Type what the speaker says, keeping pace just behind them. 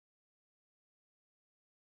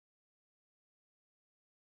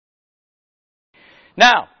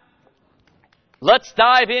Now, let's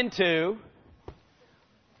dive into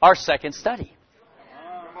our second study.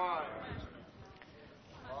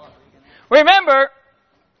 Remember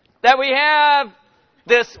that we have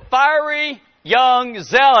this fiery young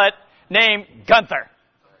zealot named Gunther.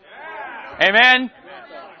 Amen?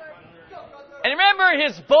 And remember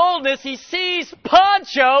his boldness. He sees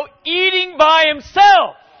Pancho eating by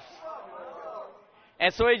himself.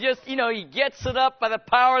 And so he just, he gets it up by the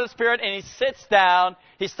power of the Spirit, and he sits down.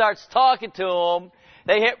 He starts talking to him.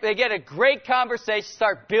 They get a great conversation,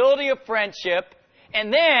 start building a friendship,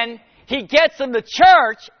 and then he gets them to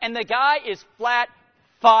church, and the guy is flat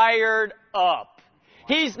fired up.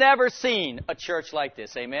 He's never seen a church like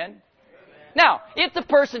this. Amen? Now, if the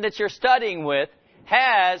person that you're studying with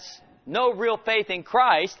has no real faith in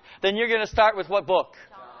Christ, then you're going to start with what book?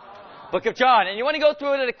 John. Book of John. And you want to go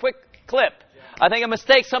through it at a quick clip. I think a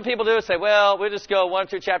mistake some people do is say, well, we'll just go 1 or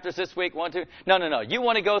 2 chapters this week, 1, 2. No. You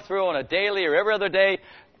want to go through on a daily or every other day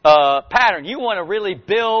pattern. You want to really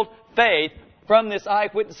build faith from this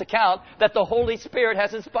eyewitness account that the Holy Spirit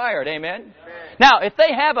has inspired. Amen? Amen. Now, if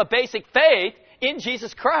they have a basic faith in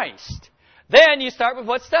Jesus Christ, then you start with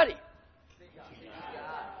what study?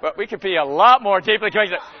 But we could be a lot more deeply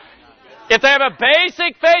connected. If they have a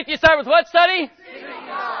basic faith, you start with what study?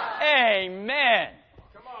 Amen.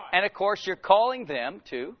 And of course, you're calling them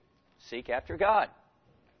to seek after God.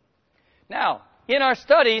 Now, in our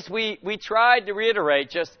studies, we tried to reiterate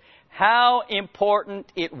just how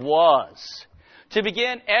important it was to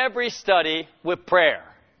begin every study with prayer.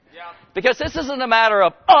 Yeah. Because this isn't a matter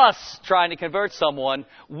of us trying to convert someone.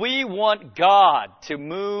 We want God to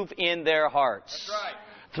move in their hearts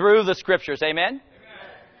through the Scriptures. Amen?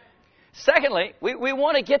 Secondly, we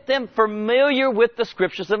want to get them familiar with the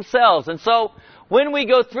Scriptures themselves. And so, when we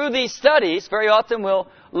go through these studies, very often we'll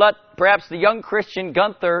let perhaps the young Christian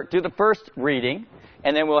Gunther do the first reading,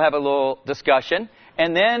 and then we'll have a little discussion.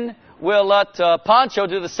 And then we'll let Pancho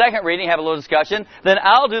do the second reading, have a little discussion. Then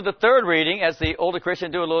I'll do the third reading as the older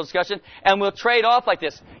Christian, do a little discussion. And we'll trade off like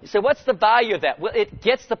this. You say, what's the value of that? Well, it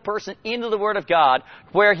gets the person into the Word of God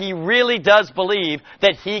where he really does believe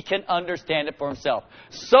that he can understand it for himself.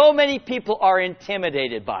 So many people are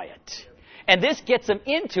intimidated by it. And this gets them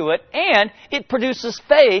into it, and it produces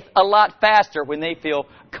faith a lot faster when they feel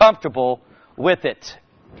comfortable with it.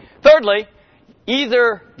 Thirdly,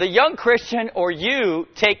 either the young Christian or you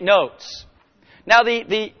take notes. Now,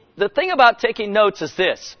 the thing about taking notes is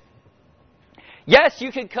this. Yes,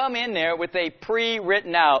 you can come in there with a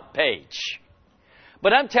pre-written out page.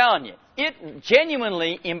 But I'm telling you, it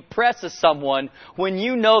genuinely impresses someone when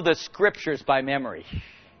you know the Scriptures by memory.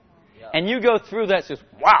 And you go through that and says,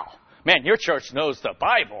 wow, man, your church knows the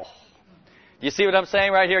Bible. Do you see what I'm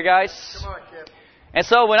saying right here, guys? Come on, kid. And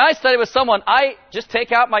so when I study with someone, I just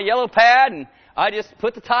take out my yellow pad and I just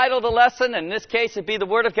put the title of the lesson, and in this case it'd be the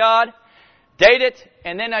Word of God, date it,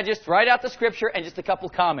 and then I just write out the Scripture and just a couple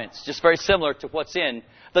comments, just very similar to what's in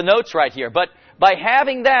the notes right here. But by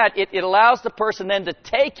having that, it allows the person then to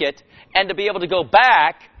take it and to be able to go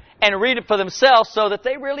back and read it for themselves so that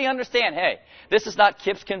they really understand, hey, this is not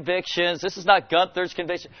Kip's convictions, this is not Gunther's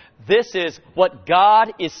conviction, this is what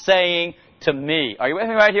God is saying to me. Are you with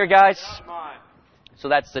me right here, guys? So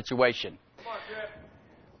that's the situation.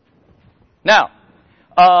 Now,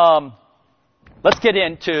 let's get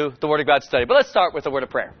into the Word of God study. But let's start with a word of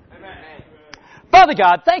prayer. Amen. Father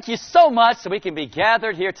God, thank you so much that we can be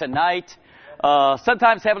gathered here tonight.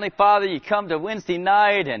 Sometimes, Heavenly Father, you come to Wednesday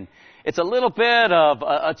night and it's a little bit of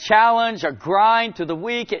a challenge, a grind through the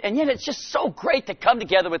week. And yet it's just so great to come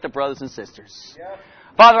together with the brothers and sisters. Yeah.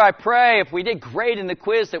 Father, I pray if we did great in the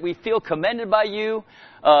quiz that we feel commended by you.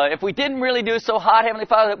 If we didn't really do so hot, Heavenly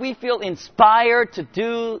Father, that we feel inspired to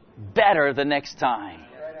do better the next time.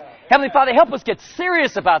 Heavenly Father, help us get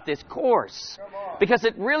serious about this course, because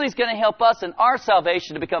it really is going to help us in our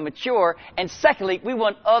salvation to become mature. And secondly, we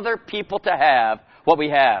want other people to have what we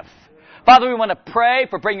have. Father, we want to pray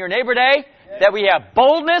for Bring Your Neighbor Day, that we have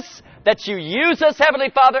boldness, that you use us,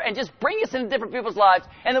 Heavenly Father, and just bring us into different people's lives,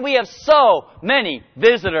 and that we have so many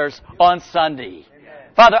visitors on Sunday.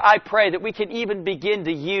 Father, I pray that we can even begin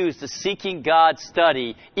to use the Seeking God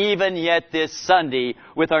study even yet this Sunday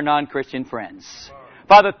with our non-Christian friends.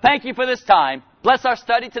 Father, thank you for this time. Bless our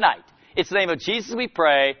study tonight. It's in the name of Jesus we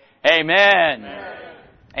pray. Amen. Amen.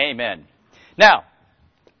 Amen. Now,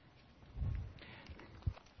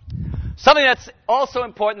 something that's also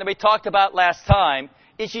important that we talked about last time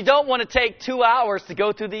is you don't want to take 2 hours to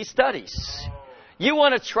go through these studies. You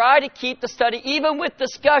want to try to keep the study, even with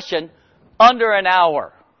discussion, under an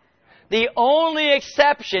hour. The only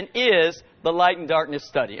exception is the light and darkness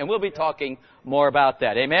study. And we'll be talking more about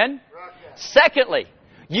that. Amen? Secondly,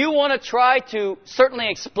 you want to try to certainly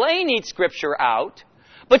explain each Scripture out,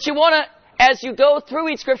 but you want to, as you go through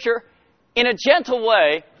each Scripture, in a gentle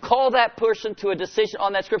way, call that person to a decision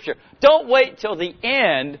on that Scripture. Don't wait till the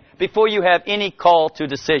end before you have any call to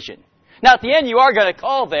decision. Now, at the end, you are going to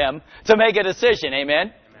call them to make a decision.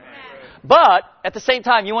 Amen? But, at the same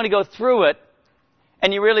time, you want to go through it,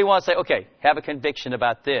 and you really want to say, okay, have a conviction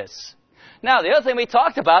about this. Now, the other thing we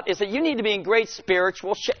talked about is that you need to be in great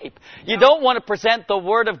spiritual shape. You don't want to present the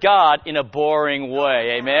Word of God in a boring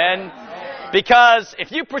way. Amen? Because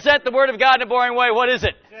if you present the Word of God in a boring way, what is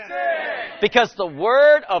it? Because the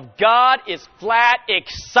Word of God is flat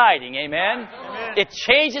exciting. Amen? It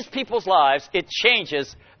changes people's lives. It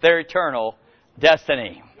changes their eternal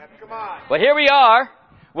destiny. But here we are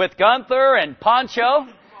with Gunther and Pancho.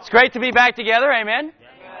 It's great to be back together. Amen?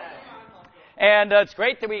 And it's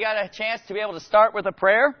great that we got a chance to be able to start with a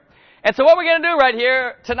prayer. And so what we're going to do right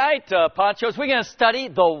here tonight, Pancho, is we're going to study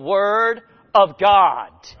the Word of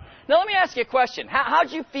God. Now let me ask you a question. How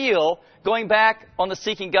did you feel going back on the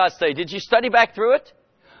Seeking God study? Did you study back through it?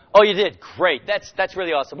 Oh, you did? Great. That's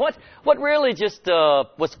really awesome. What really just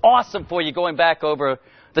was awesome for you going back over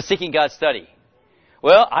the Seeking God study?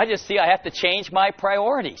 Well, I just see I have to change my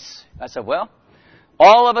priorities. I said, well,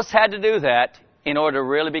 all of us had to do that in order to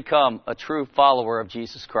really become a true follower of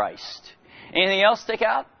Jesus Christ. Anything else stick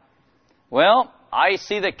out? Well, I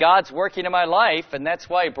see that God's working in my life, and that's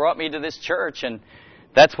why He brought me to this church, and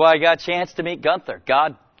that's why I got a chance to meet Gunther.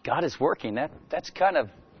 God is working. That's kind of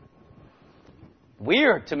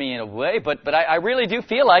weird to me in a way, but I really do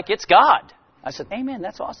feel like it's God. I said, amen,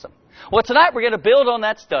 that's awesome. Well, tonight we're going to build on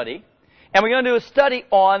that study, and we're going to do a study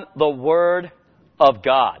on the Word of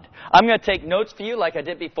God. I'm going to take notes for you like I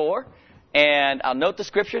did before, and I'll note the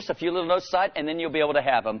Scriptures, a few little notes aside, and then you'll be able to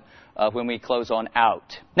have them when we close on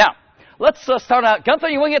out. Now, let's start out. Gunther,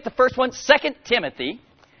 you want to get the first one? 2 Timothy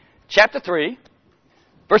chapter 3,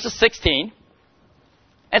 verses 16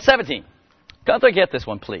 and 17. Gunther, get this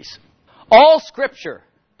one, please. All Scripture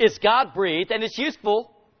is God-breathed and is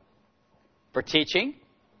useful for teaching,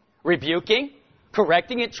 rebuking,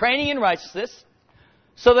 correcting, and training in righteousness,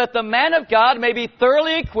 so that the man of God may be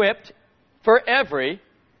thoroughly equipped for every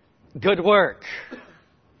good work.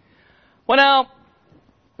 Well, now,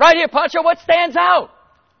 right here, Pancho, what stands out?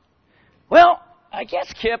 Well, I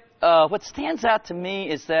guess, Kip, what stands out to me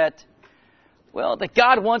is that, well, that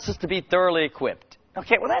God wants us to be thoroughly equipped.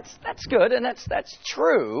 Okay, well, that's good, and that's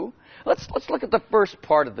true. Let's look at the first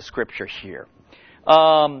part of the Scripture here.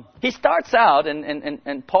 He starts out,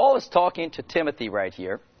 and Paul is talking to Timothy right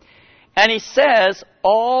here, and he says,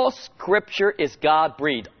 all Scripture is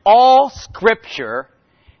God-breathed. All Scripture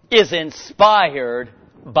is inspired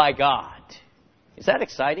by God. Is that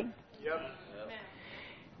exciting? Yep.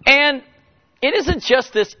 And it isn't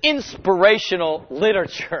just this inspirational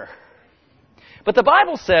literature. But the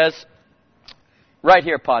Bible says, right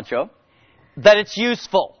here, Pancho, that it's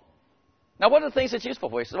useful. Now, what are the things it's useful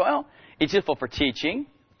for? He says, well, it's useful for teaching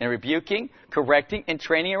and rebuking, correcting, and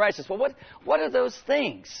training in righteousness. Well, what are those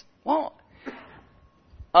things? Well,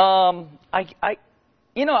 I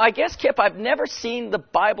guess, Kip, I've never seen the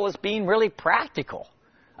Bible as being really practical.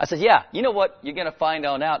 I said, yeah, you know what you're going to find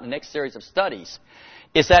out in the next series of studies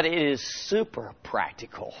is that it is super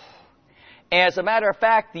practical. As a matter of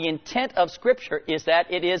fact, the intent of Scripture is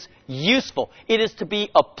that it is useful. It is to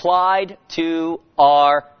be applied to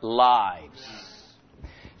our lives.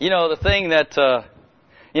 You know, the thing that,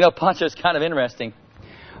 Pancho, is kind of interesting.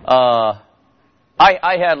 I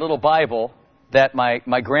had a little Bible that my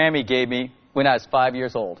Grammy gave me when I was 5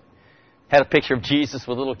 years old. Had a picture of Jesus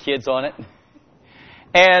with little kids on it.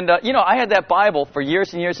 And, I had that Bible for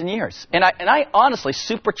years and years and years. And I honestly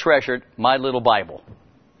super treasured my little Bible.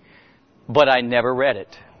 But I never read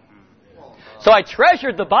it. So I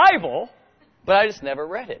treasured the Bible, but I just never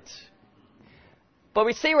read it. But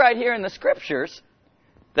we see right here in the Scriptures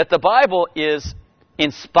that the Bible is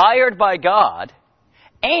inspired by God,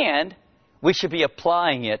 and we should be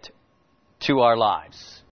applying it to our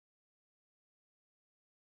lives.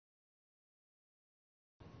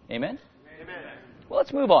 Amen? Amen. Well,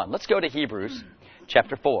 let's move on. Let's go to Hebrews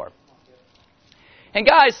chapter 4. And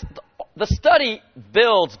guys, the study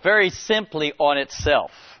builds very simply on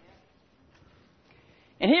itself.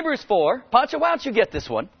 In Hebrews 4, Pancho, why don't you get this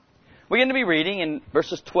one? We're going to be reading in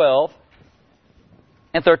verses 12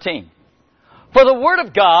 and 13. For the Word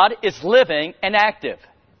of God is living and active,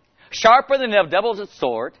 sharper than a double-edged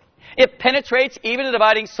sword. It penetrates even to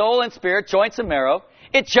dividing soul and spirit, joints and marrow.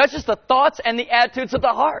 It judges the thoughts and the attitudes of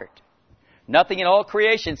the heart. Nothing in all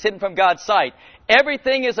creation is hidden from God's sight.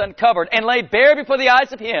 Everything is uncovered and laid bare before the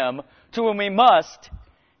eyes of Him to whom we must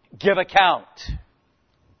give account.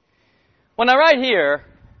 Well, now right here,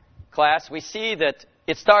 class, we see that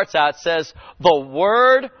it starts out, says, the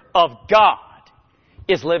Word of God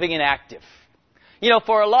is living and active. You know,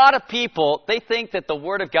 for a lot of people, they think that the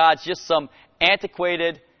Word of God is just some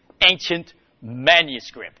antiquated, ancient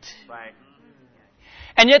manuscript. Right.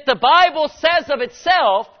 And yet the Bible says of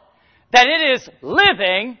itself that it is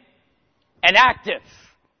living and active.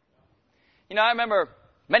 You know, I remember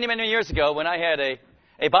many, many years ago when I had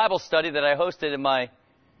a Bible study that I hosted in my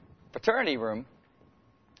fraternity room.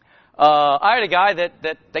 I had a guy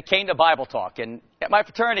that came to Bible talk. And at my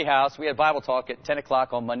fraternity house, we had Bible talk at 10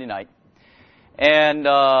 o'clock on Monday night. And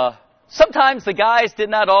sometimes the guys did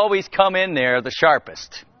not always come in there the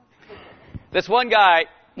sharpest. This one guy,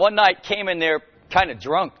 one night, came in there kind of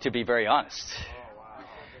drunk, to be very honest.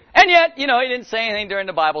 And yet, you know, he didn't say anything during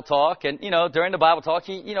the Bible talk. And, you know, during the Bible talk,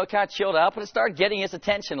 he, you know, kind of chilled out, but it started getting his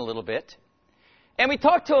attention a little bit. And we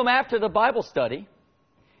talked to him after the Bible study.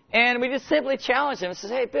 And we just simply challenged him and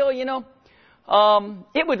said, hey, Bill, you know,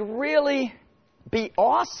 it would really be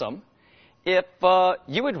awesome if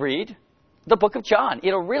you would read the book of John.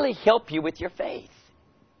 It'll really help you with your faith.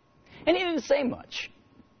 And he didn't say much.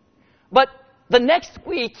 But the next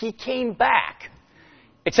week, he came back.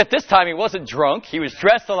 Except this time he wasn't drunk. He was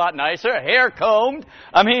dressed a lot nicer, hair combed.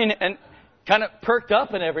 I mean, and kind of perked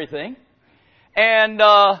up and everything. And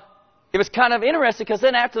it was kind of interesting because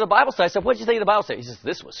then after the Bible study, I said, what did you think of the Bible study? He says,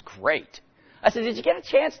 this was great. I said, did you get a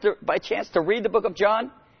chance by chance to read the book of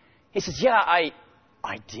John? He says, yeah,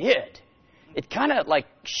 I did. It kind of like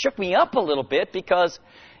shook me up a little bit because,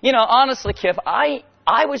 you know, honestly, Kif, I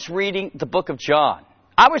was reading the book of John.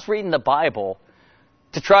 I was reading the Bible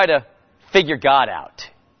to try to figure God out.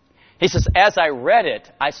 He says, as I read it,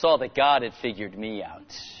 I saw that God had figured me out.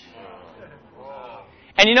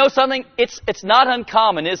 And you know something? It's not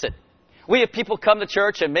uncommon, is it? We have people come to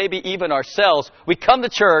church, and maybe even ourselves, we come to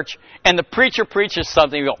church, and the preacher preaches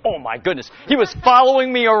something, and we go, oh my goodness, he was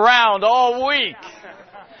following me around all week.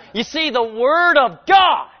 You see, the Word of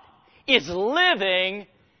God is living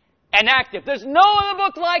and active. There's no other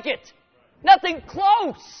book like it. Nothing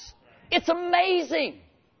close. It's amazing.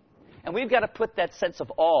 And we've got to put that sense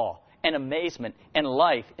of awe and amazement and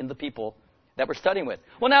life in the people that we're studying with.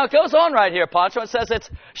 Well, now it goes on right here, Pancho. It says it's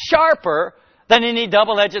sharper than any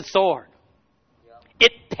double-edged sword.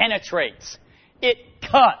 It penetrates. It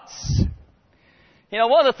cuts. You know,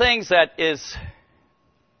 one of the things that is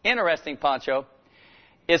interesting, Pancho,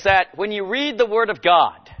 is that when you read the Word of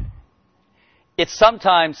God, it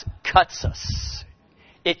sometimes cuts us.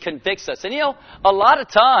 It convicts us. And you know, a lot of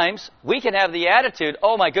times we can have the attitude,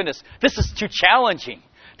 oh my goodness, this is too challenging.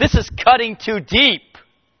 This is cutting too deep.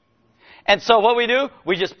 And so what we do,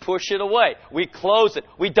 we just push it away. We close it.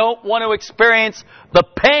 We don't want to experience the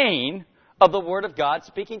pain of the Word of God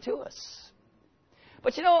speaking to us.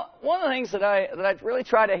 But you know, one of the things that I really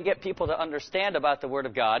try to get people to understand about the Word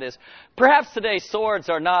of God is perhaps today swords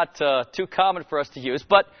are not too common for us to use,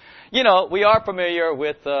 but you know, we are familiar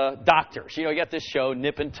with doctors. You know, you got this show,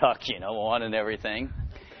 Nip and Tuck, you know, on and everything.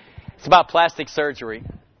 It's about plastic surgery.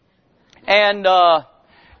 And,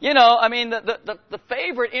 you know, I mean, the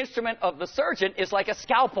favorite instrument of the surgeon is like a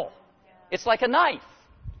scalpel. It's like a knife.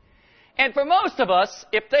 And for most of us,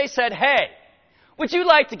 if they said, hey, would you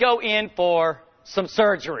like to go in for some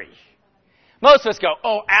surgery? Most of us go,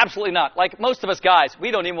 oh, absolutely not. Like most of us guys,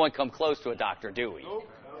 we don't even want to come close to a doctor, do we?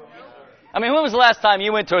 I mean, when was the last time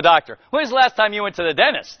you went to a doctor? When was the last time you went to the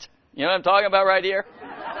dentist? You know what I'm talking about right here?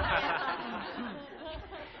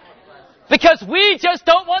 Because we just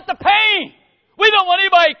don't want the pain. We don't want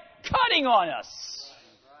anybody cutting on us.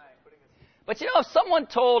 But you know, if someone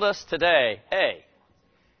told us today, hey,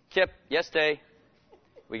 Kip, yesterday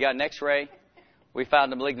we got an x-ray, we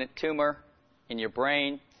found a malignant tumor in your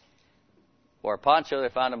brain, or Pancho, they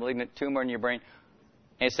found a malignant tumor in your brain,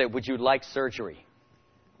 and they said, would you like surgery?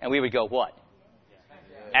 And we would go, what?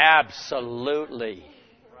 Absolutely.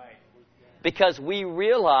 Because we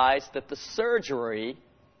realize that the surgery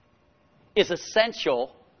is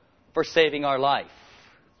essential for saving our life.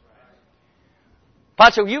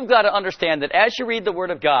 Pancho, you've got to understand that as you read the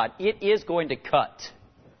Word of God, it is going to cut.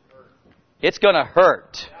 It's going to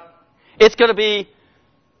hurt. It's going to be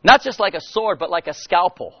not just like a sword, but like a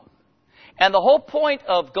scalpel. And the whole point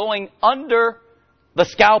of going under the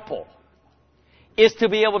scalpel is to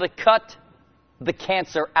be able to cut the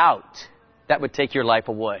cancer out that would take your life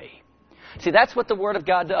away. See, that's what the Word of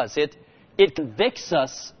God does. It convicts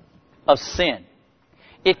us of sin.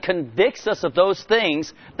 It convicts us of those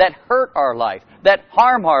things that hurt our life, that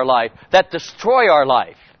harm our life, that destroy our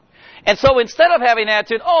life. And so instead of having an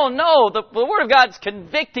attitude, oh no, the Word of God's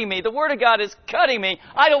convicting me, the Word of God is cutting me,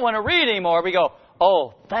 I don't want to read anymore, we go,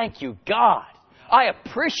 oh, thank you, God. I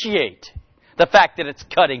appreciate the fact that it's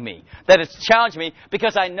cutting me, that it's challenging me,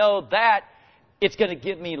 because I know that it's going to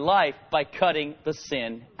give me life by cutting the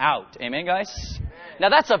sin out. Amen, guys? Now,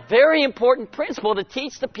 that's a very important principle to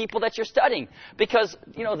teach the people that you're studying, because,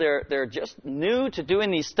 you know, they're just new to doing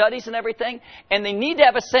these studies and everything, and they need to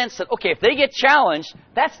have a sense that, okay, if they get challenged,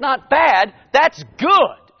 that's not bad, that's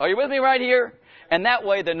good. Are you with me right here? And that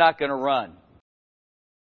way they're not going to run.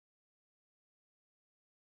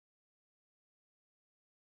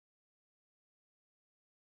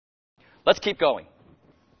 Let's keep going.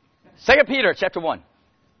 2 Peter chapter 1,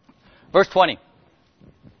 verse 20.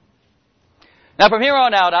 Now from here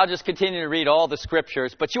on out, I'll just continue to read all the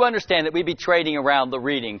scriptures, but you understand that we'd be trading around the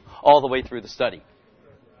reading all the way through the study.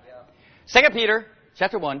 2 Peter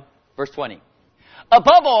chapter 1, verse 20.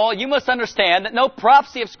 Above all, you must understand that no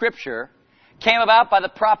prophecy of Scripture came about by the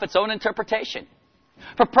prophet's own interpretation.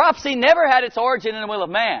 For prophecy never had its origin in the will of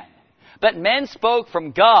man, but men spoke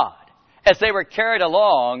from God as they were carried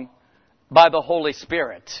along by the Holy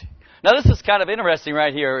Spirit. Now this is kind of interesting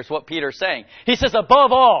right here, is what Peter's saying. He says,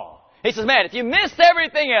 above all. He says, man, if you missed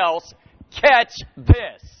everything else, catch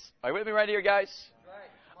this. Are you with me right here, guys?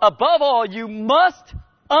 Right. Above all, you must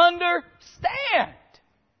understand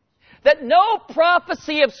that no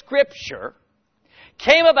prophecy of Scripture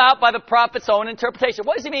came about by the prophet's own interpretation.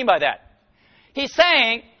 What does he mean by that? He's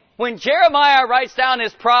saying, when Jeremiah writes down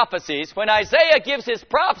his prophecies, when Isaiah gives his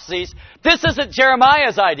prophecies, this isn't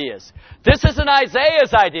Jeremiah's ideas. This isn't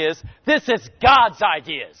Isaiah's ideas. This is God's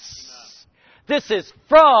ideas. This is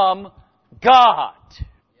from God.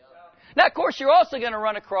 Now, of course, you're also going to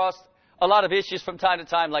run across a lot of issues from time to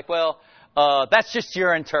time, like, well, that's just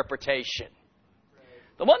your interpretation.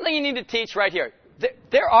 The one thing you need to teach right here,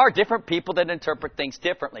 there are different people that interpret things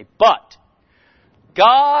differently, but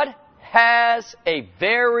God has a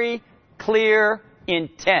very clear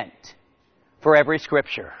intent for every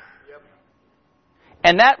Scripture. Yep.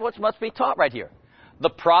 And that's what must be taught right here. The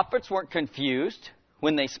prophets weren't confused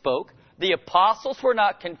when they spoke. The apostles were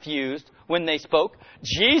not confused when they spoke.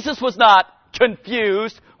 Jesus was not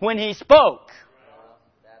confused when he spoke.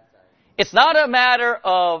 It's not a matter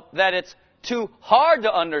of that it's too hard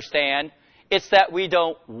to understand. It's that we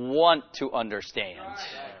don't want to understand.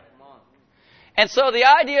 And so the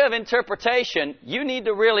idea of interpretation, you need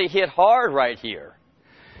to really hit hard right here,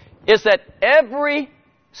 is that every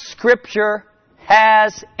Scripture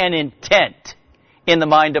has an intent in the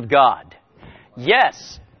mind of God.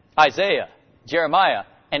 Yes, Isaiah, Jeremiah,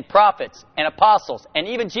 and prophets, and apostles, and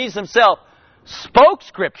even Jesus himself spoke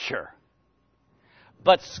Scripture.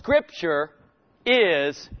 But Scripture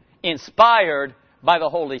is inspired by the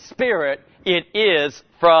Holy Spirit. It is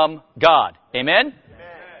from God. Amen?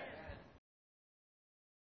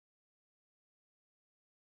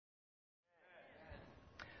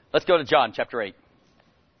 Let's go to John chapter 8.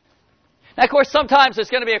 Now, of course, sometimes there's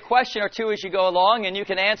going to be a question or two as you go along, and you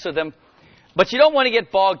can answer them. But you don't want to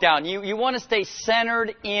get bogged down. You want to stay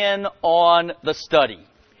centered in on the study.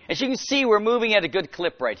 As you can see, we're moving at a good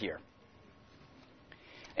clip right here.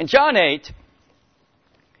 And John 8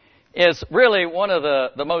 is really one of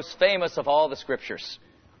the most famous of all the Scriptures.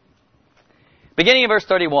 Beginning in verse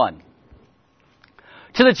 31.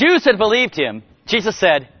 To the Jews that believed him, Jesus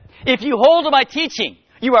said, if you hold to my teaching,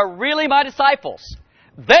 you are really my disciples.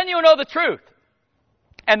 Then you'll know the truth.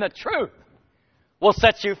 And the truth will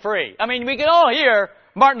set you free. I mean, we can all hear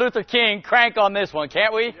Martin Luther King crank on this one,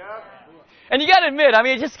 can't we? Yep. And you got to admit, I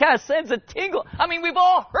mean, it just kind of sends a tingle. I mean, we've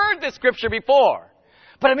all heard this Scripture before.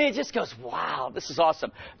 But I mean, it just goes, wow, this is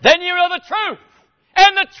awesome. Then you know the truth.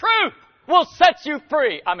 And the truth will set you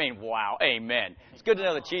free. I mean, wow, amen. It's good to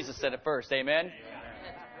know that Jesus said it first, amen?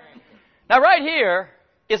 Now, right here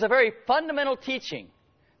is a very fundamental teaching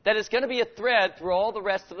that is going to be a thread through all the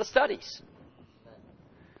rest of the studies.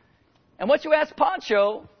 And what you ask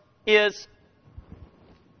Pancho is,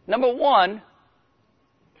 number one,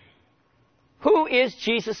 who is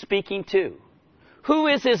Jesus speaking to? Who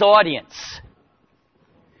is his audience?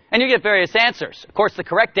 And you get various answers. Of course, the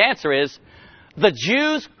correct answer is the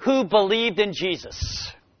Jews who believed in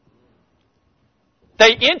Jesus.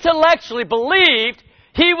 They intellectually believed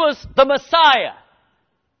he was the Messiah.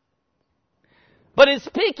 But in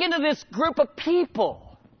speaking to this group of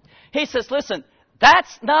people, he says, listen,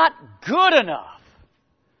 that's not good enough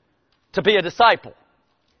to be a disciple,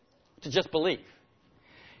 to just believe.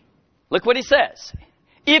 Look what he says.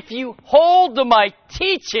 If you hold to my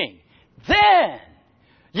teaching, then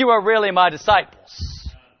you are really my disciples.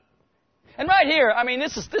 And right here, I mean,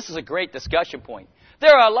 this is a great discussion point.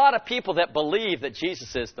 There are a lot of people that believe that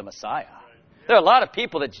Jesus is the Messiah. There are a lot of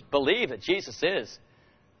people that believe that Jesus is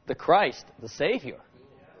the Christ, the Savior.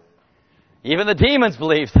 Even the demons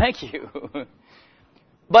believe. Thank you.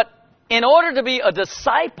 But in order to be a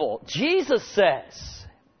disciple, Jesus says,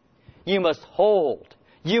 you must hold,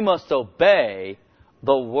 you must obey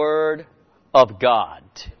the Word of God.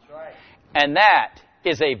 That's right. And that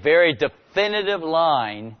is a very definitive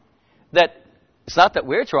line that, it's not that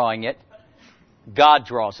we're drawing it, God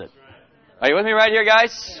draws it. Are you with me right here,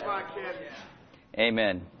 guys?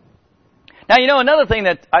 Amen. Now, you know, another thing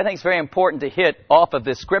that I think is very important to hit off of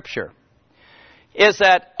this scripture is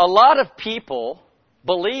that a lot of people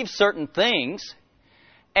believe certain things,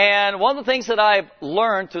 and one of the things that I've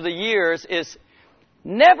learned through the years is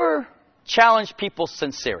never challenge people's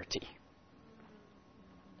sincerity.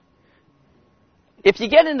 If you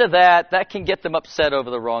get into that, that can get them upset over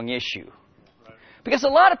the wrong issue. Because a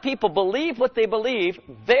lot of people believe what they believe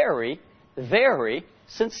very, very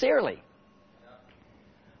sincerely.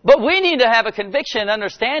 But we need to have a conviction and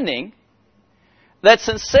understanding that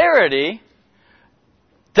sincerity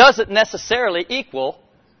doesn't necessarily equal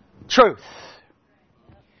truth.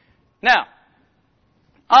 Now,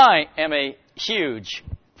 I am a huge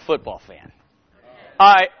football fan.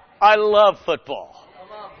 I love football.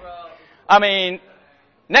 I mean,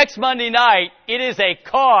 next Monday night, it is a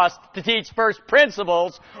cost to teach first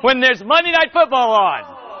principles when there's Monday Night Football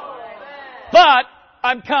on. But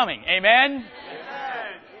I'm coming. Amen?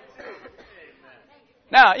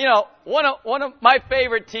 Now, you know, one of my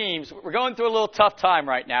favorite teams, we're going through a little tough time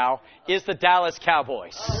right now, is the Dallas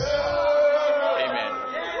Cowboys. Amen.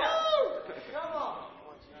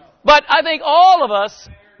 But I think all of us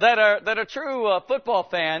that are true football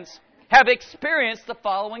fans have experienced the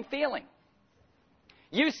following feeling.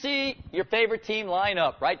 You see your favorite team line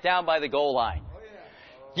up right down by the goal line.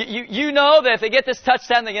 You know that if they get this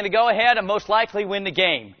touchdown, they're going to go ahead and most likely win the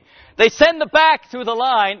game. They send the back through the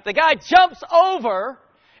line. The guy jumps over,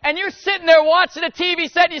 and you're sitting there watching a TV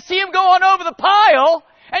set, and you see him going over the pile,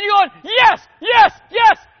 and you're going, yes, yes,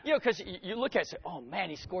 yes! You know, because you look at it and say, oh, man,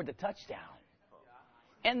 he scored the touchdown.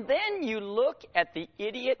 And then you look at the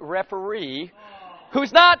idiot referee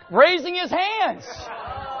who's not raising his hands.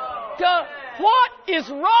 What is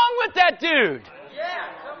wrong with that dude?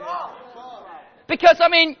 Because, I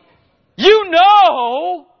mean, you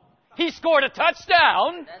know he scored a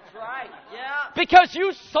touchdown. That's right. Yeah. Because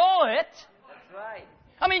you saw it. That's right.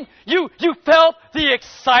 I mean, you felt the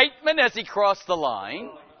excitement as he crossed the line.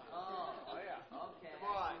 Oh, yeah. Okay.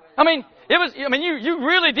 I mean, you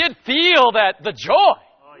really did feel the joy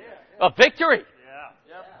of victory.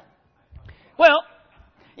 Yeah. Yep. Well,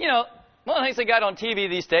 you know, one of the things they got on TV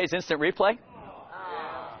these days, instant replay.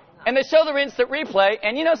 And they show the instant replay,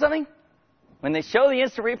 and you know something? When they show the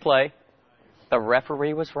instant replay, the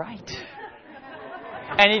referee was right.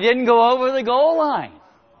 And he didn't go over the goal line.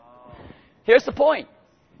 Here's the point.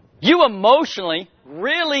 You emotionally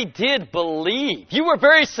really did believe. You were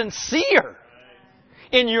very sincere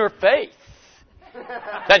in your faith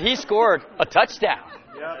that he scored a touchdown.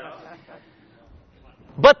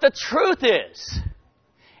 But the truth is,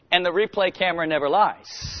 and the replay camera never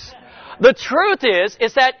lies, the truth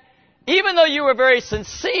is that even though you were very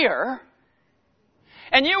sincere,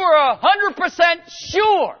 and you were 100%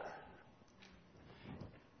 sure,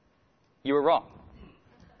 you were wrong.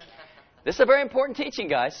 This is a very important teaching,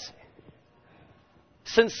 guys.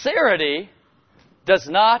 Sincerity does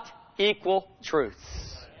not equal truth.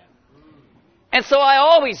 And so I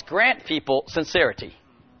always grant people sincerity.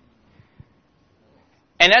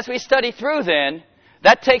 And as we study through then,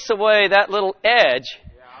 that takes away that little edge.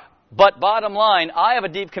 But bottom line, I have a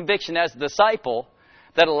deep conviction as a disciple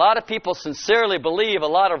that a lot of people sincerely believe a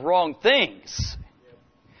lot of wrong things.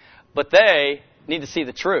 But they need to see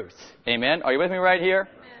the truth. Amen? Are you with me right here?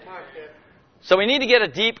 So we need to get a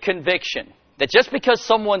deep conviction that just because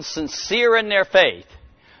someone's sincere in their faith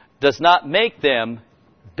does not make them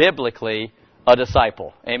biblically a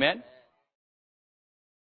disciple. Amen?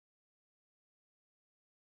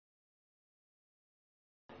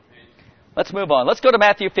 Let's move on. Let's go to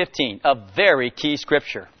Matthew 15, a very key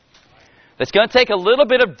scripture that's going to take a little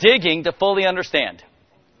bit of digging to fully understand.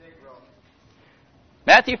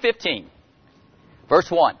 Matthew 15, verse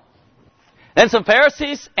 1. Then some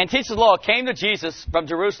Pharisees and teachers of the law came to Jesus from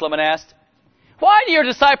Jerusalem and asked, "Why do your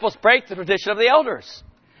disciples break the tradition of the elders?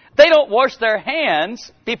 They don't wash their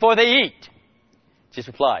hands before they eat." Jesus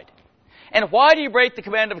replied, "And why do you break the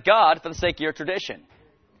command of God for the sake of your tradition?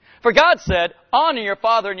 For God said, 'Honor your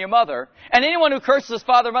father and your mother,' and anyone who curses his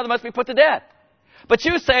father or mother must be put to death. But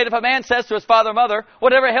you say that if a man says to his father or mother,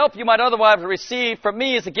 'Whatever help you might otherwise receive from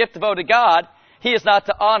me is a gift devoted to God,' he is not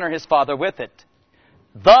to honor his father with it.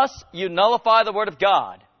 Thus you nullify the word of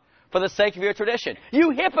God for the sake of your tradition.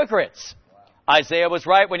 You hypocrites! Isaiah was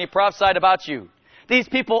right when he prophesied about you. These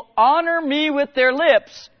people honor me with their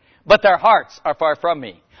lips, but their hearts are far from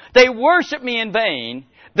me. They worship me in vain.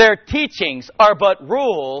 Their teachings are but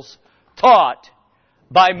rules taught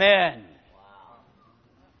by men.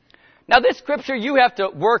 Now this scripture you have to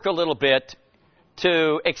work a little bit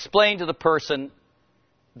to explain to the person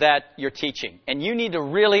that you're teaching. And you need to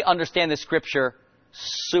really understand this scripture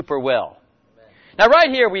super well. Now right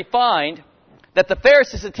here we find that the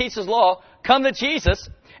Pharisees and teachers of law come to Jesus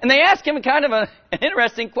and they ask him kind of an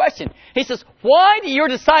interesting question. He says, why do your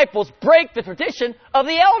disciples break the tradition of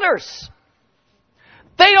the elders?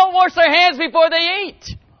 They don't wash their hands before they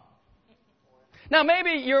eat. Now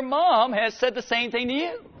maybe your mom has said the same thing to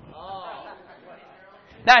you.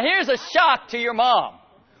 Now here's a shock to your mom.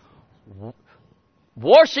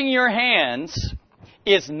 Washing your hands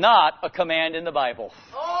is not a command in the Bible.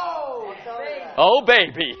 Oh,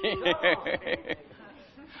 baby.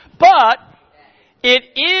 But it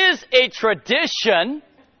is a tradition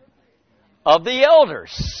of the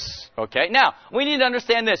elders. Okay, now, we need to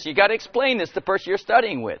understand this. You've got to explain this to the person you're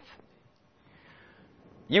studying with.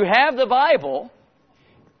 You have the Bible,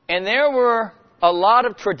 and there were a lot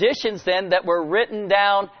of traditions then that were written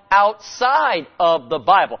down outside of the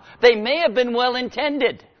Bible. They may have been well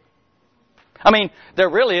intended. I mean, there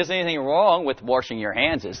really isn't anything wrong with washing your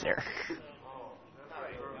hands, is there?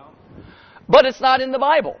 But it's not in the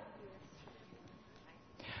Bible.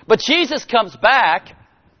 But Jesus comes back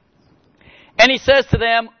and he says to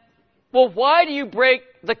them, well, why do you break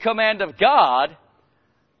the command of God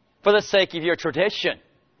for the sake of your tradition?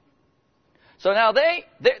 So now they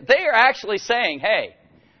are actually saying, hey,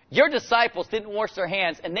 your disciples didn't wash their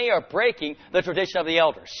hands and they are breaking the tradition of the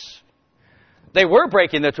elders. They were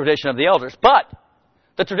breaking the tradition of the elders, but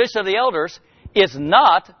the tradition of the elders is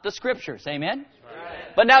not the Scriptures. Amen?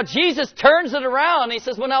 Right. But now Jesus turns it around and he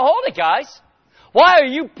says, well, now hold it, guys. Why are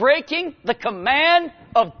you breaking the command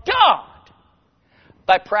of God?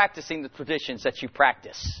 By practicing the traditions that you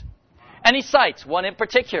practice. And he cites one in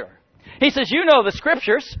particular. He says, you know the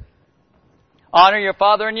Scriptures. Honor your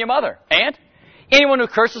father and your mother. And anyone who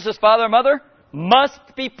curses his father or mother must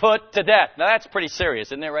be put to death. Now that's pretty serious,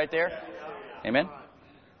 isn't it right there? Amen?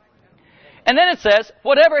 And then it says,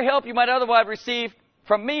 whatever help you might otherwise receive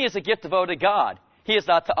from me is a gift devoted to God. He is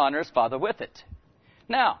not to honor his father with it.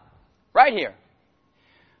 Now, right here,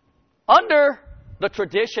 under the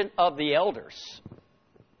tradition of the elders,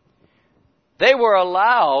 they were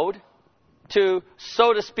allowed to,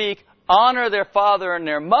 so to speak, honor their father and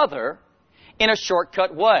their mother in a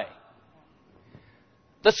shortcut way.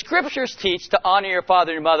 The Scriptures teach to honor your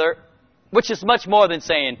father and your mother, which is much more than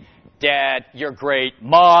saying, Dad, you're great.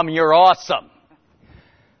 Mom, you're awesome.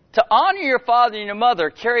 To honor your father and your mother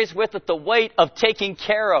carries with it the weight of taking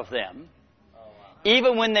care of them,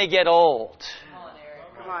 even when they get old.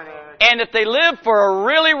 And if they live for a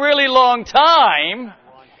really, really long time,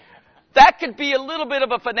 that could be a little bit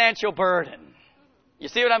of a financial burden. You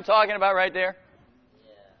see what I'm talking about right there?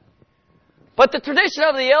 But the tradition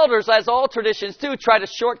of the elders, as all traditions do, try to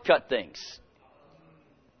shortcut things.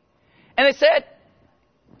 And they said,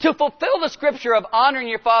 to fulfill the scripture of honoring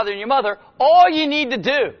your father and your mother, all you need to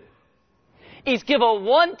do is give a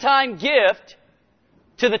one-time gift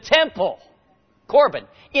to the temple, Corban,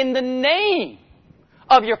 in the name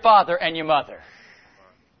of your father and your mother.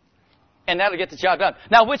 And that'll get the job done.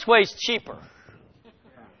 Now, which way is cheaper?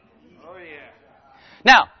 Oh, yeah.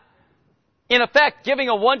 Now, in effect, giving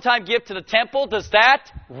a one-time gift to the temple, does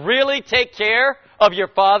that really take care of your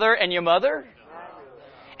father and your mother?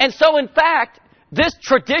 And so, in fact, this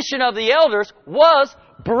tradition of the elders was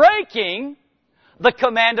breaking the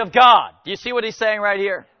command of God. Do you see what he's saying right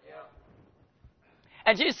here? Yeah.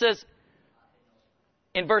 And Jesus says,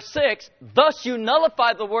 in verse 6, thus you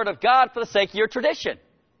nullify the word of God for the sake of your tradition.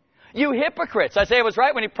 You hypocrites. Isaiah was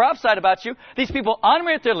right when he prophesied about you. These people honor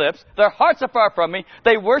me with their lips. Their hearts are far from me.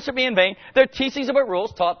 They worship me in vain. Their teachings are but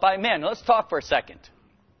rules taught by men. Now, let's talk for a second.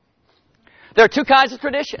 There are two kinds of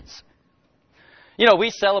traditions. You know,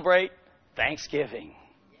 we celebrate Thanksgiving.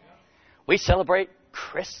 We celebrate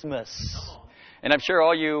Christmas. And I'm sure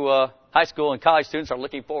all you high school and college students are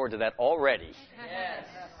looking forward to that already. Yes.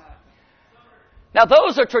 Now,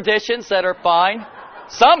 those are traditions that are fine.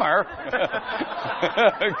 Summer.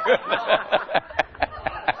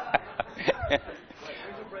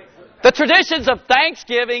 The traditions of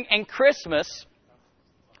Thanksgiving and Christmas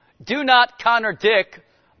do not contradict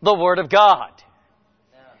the Word of God.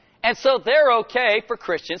 And so they're okay for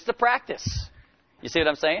Christians to practice. You see what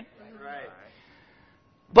I'm saying? Right.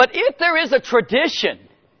 But if there is a tradition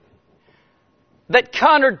that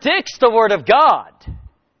contradicts the Word of God,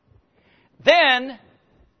 then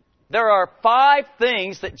there are 5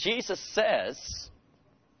 things that Jesus says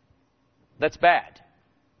that's bad.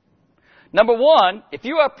 Number 1, if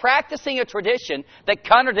you are practicing a tradition that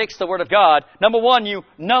contradicts the Word of God, number 1, you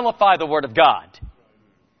nullify the Word of God.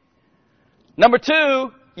 Number 2,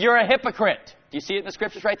 you're a hypocrite. Do you see it in the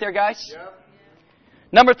Scriptures right there, guys? Yep.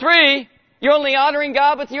 Number 3, you're only honoring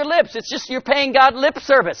God with your lips. It's just you're paying God lip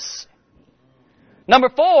service. Number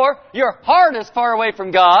 4, your heart is far away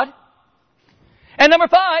from God. And number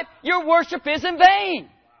 5, your worship is in vain.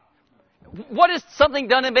 What is something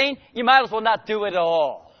done in vain? You might as well not do it at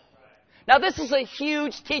all. Now, this is a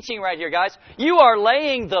huge teaching right here, guys. You are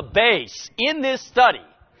laying the base in this study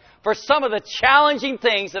for some of the challenging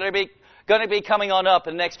things that are going to be coming on up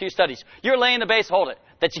in the next few studies. You're laying the base, hold it,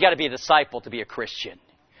 that you got to be a disciple to be a Christian.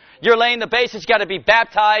 You're laying the base that you got to be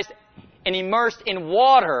baptized and immersed in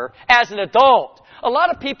water as an adult. A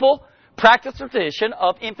lot of people practice the tradition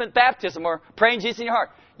of infant baptism or praying Jesus in your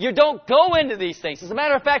heart. You don't go into these things. As a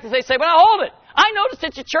matter of fact, as they say, well, hold it. I noticed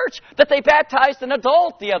at your church that they baptized an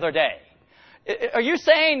adult the other day. Are you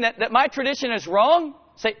saying that my tradition is wrong?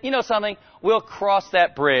 Say, you know something? We'll cross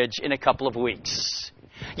that bridge in a couple of weeks.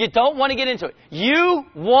 You don't want to get into it. You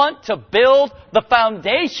want to build the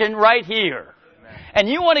foundation right here. And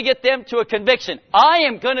you want to get them to a conviction. I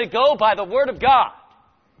am going to go by the Word of God.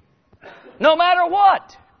 No matter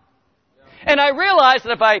what. And I realize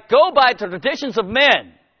that if I go by the traditions of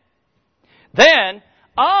men, then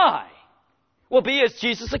I will be, as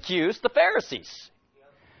Jesus accused the Pharisees.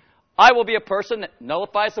 I will be a person that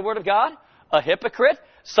nullifies the Word of God, a hypocrite,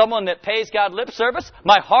 someone that pays God lip service.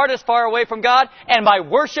 My heart is far away from God, and my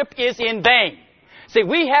worship is in vain. See,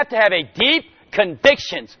 we have to have a deep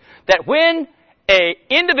convictions that when an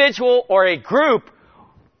individual or a group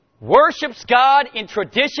worships God in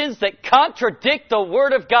traditions that contradict the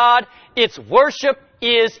Word of God, its worship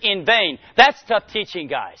is in vain. That's tough teaching,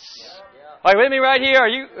 guys. Are you with me right here? Are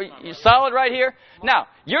you solid right here? Now,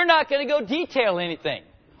 you're not going to go detail anything.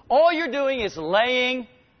 All you're doing is laying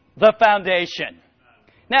the foundation.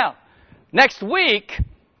 Now, next week,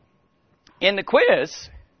 in the quiz,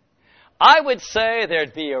 I would say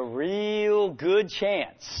there'd be a real good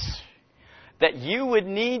chance that you would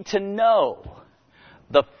need to know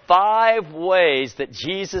the 5 ways that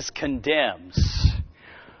Jesus condemns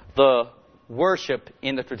the worship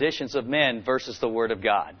in the traditions of men versus the Word of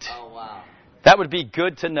God. Oh, wow. That would be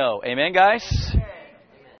good to know. Amen, guys?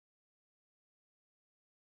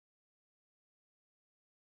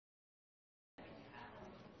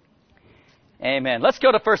 Amen. Let's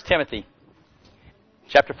go to 1 Timothy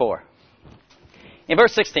chapter 4. In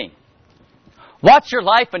verse 16. Watch your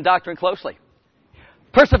life and doctrine closely.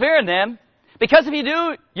 Persevere in them, because if you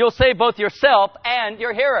do, you'll save both yourself and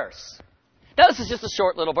your hearers. Now, this is just a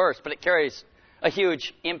short little verse, but it carries a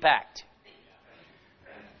huge impact.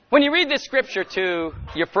 When you read this scripture to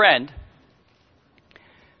your friend,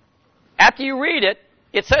 after you read it,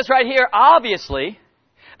 it says right here, obviously,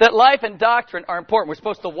 that life and doctrine are important. We're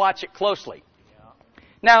supposed to watch it closely.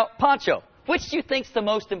 Now, Pancho, which do you think's the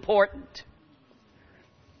most important?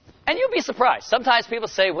 And you'll be surprised. Sometimes people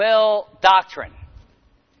say, well, doctrine,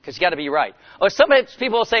 because you got to be right. Or sometimes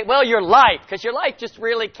people will say, well, your life, because your life just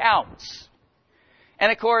really counts.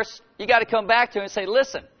 And of course, you got to come back to it and say,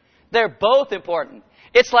 listen, they're both important.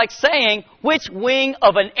 It's like saying, which wing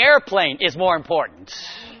of an airplane is more important?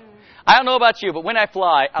 I don't know about you, but when I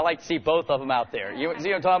fly, I like to see both of them out there. You see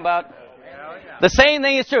what I'm talking about? The same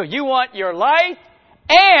thing is true. You want your life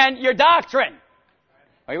and your doctrine.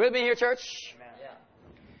 Are you with me here, church?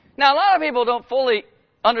 Now, a lot of people don't fully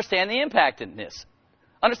understand the impact in this.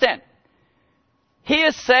 Understand, he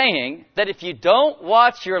is saying that if you don't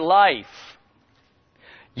watch your life,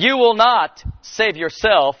 you will not save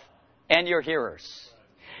yourself and your hearers.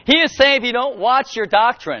 He is saying if you don't watch your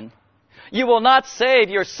doctrine, you will not save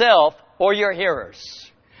yourself or your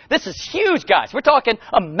hearers. This is huge, guys. We're talking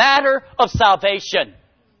a matter of salvation.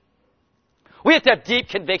 We have to have deep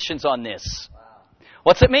convictions on this.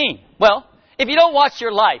 What's it mean? Well, if you don't watch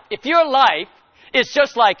your life, if your life is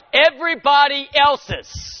just like everybody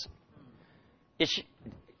else's,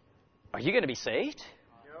 are you going to be saved?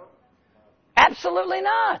 Absolutely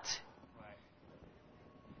not.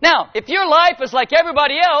 Now, if your life is like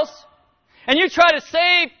everybody else, and you try to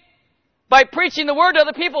save by preaching the word to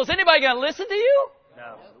other people, is anybody going to listen to you?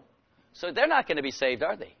 No. So they're not going to be saved,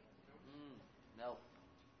 are they? No.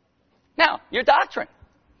 Now, your doctrine.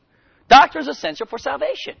 Doctrine is essential for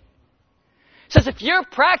salvation. It says if you're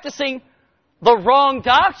practicing the wrong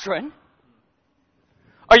doctrine,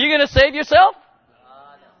 are you going to save yourself?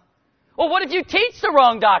 Well, what if you teach the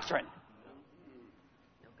wrong doctrine?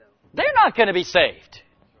 They're not going to be saved.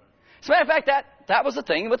 As a matter of fact, that was the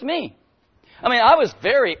thing with me. I mean, I was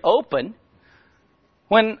very open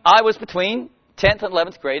when I was between 10th and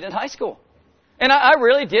 11th grade in high school. And I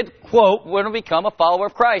really did, quote, want to become a follower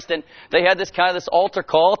of Christ. And they had this altar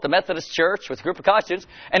call at the Methodist Church with a group of college students.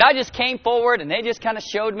 And I just came forward and they just kind of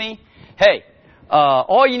showed me, hey,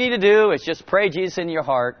 all you need to do is just pray Jesus in your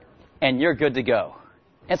heart and you're good to go.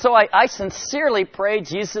 And so I sincerely prayed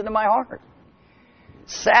Jesus into my heart.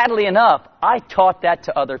 Sadly enough, I taught that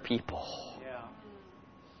to other people.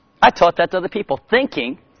 I taught that to other people,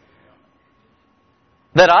 thinking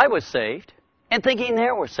that I was saved and thinking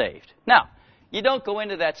they were saved. Now, you don't go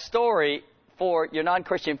into that story for your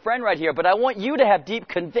non-Christian friend right here, but I want you to have deep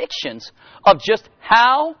convictions of just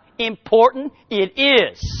how important it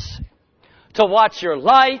is to watch your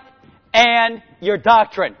life and your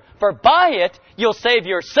doctrine. For by it, you'll save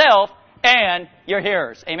yourself and your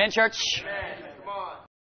hearers. Amen, church? Amen. Come on.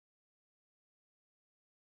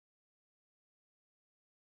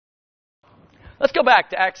 Let's go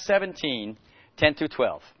back to Acts 17, 10 through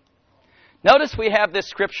 12. Notice we have this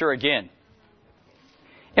scripture again.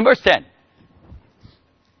 In verse 10.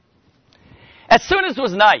 As soon as it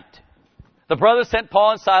was night, the brothers sent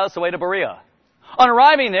Paul and Silas away to Berea. On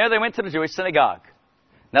arriving there, they went to the Jewish synagogue.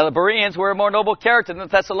 Now the Bereans were a more noble character than the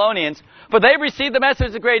Thessalonians, for they received the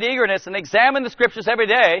message with great eagerness and examined the scriptures every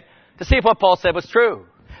day to see if what Paul said was true.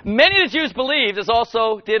 Many of the Jews believed, as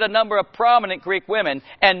also did a number of prominent Greek women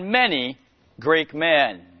and many Greek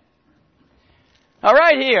men. Now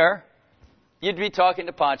right here, you'd be talking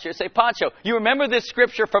to Pancho. Say, Pancho, you remember this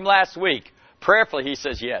scripture from last week? Prayerfully, he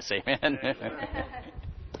says yes. Amen.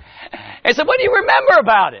 And so what do you remember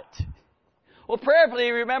about it? Well, prayerfully,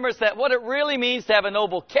 he remembers that what it really means to have a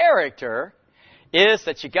noble character is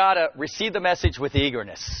that you got to receive the message with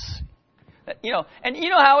eagerness. And you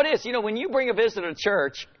know how it is. When you bring a visitor to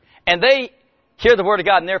church and they hear the Word of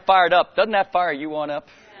God and they're fired up, doesn't that fire you on up?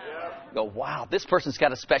 Yeah. You go, wow, this person's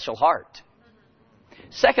got a special heart.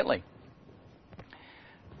 Secondly,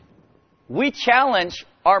 we challenge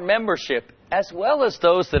our membership as well as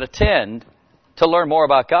those that attend to learn more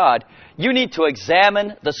about God. You need to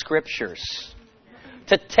examine the Scriptures,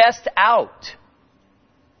 to test out,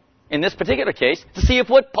 in this particular case, to see if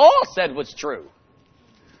what Paul said was true.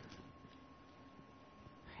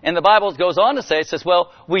 And the Bible goes on to say, it says,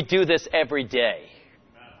 well, we do this every day.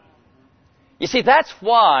 You see, that's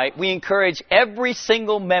why we encourage every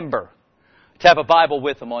single member to have a Bible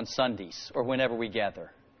with them on Sundays or whenever we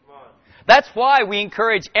gather. That's why we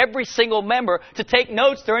encourage every single member to take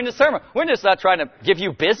notes during the sermon. We're just not trying to give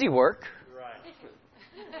you busy work. Right.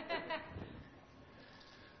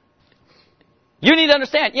 You need to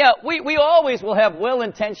understand, we always will have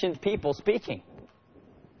well-intentioned people speaking.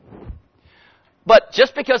 But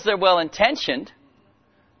just because they're well-intentioned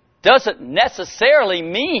doesn't necessarily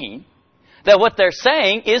mean that what they're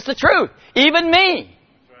saying is the truth. Even me.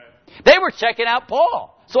 That's right. They were checking out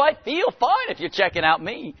Paul. So I feel fine if you're checking out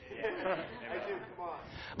me.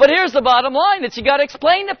 But here's the bottom line that you got to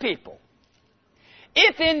explain to people.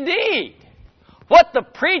 If indeed what the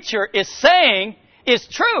preacher is saying is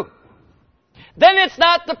true, then it's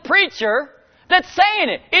not the preacher that's saying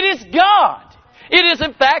it. It is God. It is,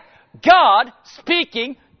 in fact, God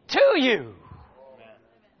speaking to you.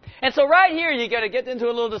 And so right here, you got to get into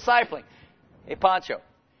a little discipling. Hey, Pancho,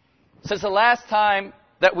 since the last time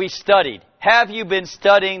that we studied, have you been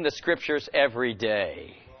studying the Scriptures every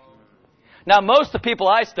day? Now, most of the people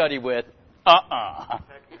I study with,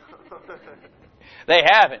 they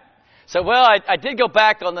haven't. So, well, I did go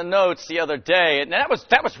back on the notes the other day, and that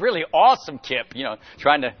was really awesome, Kip,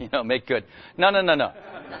 trying to, make good. No.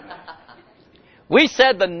 We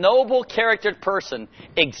said the noble charactered person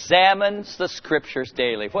examines the Scriptures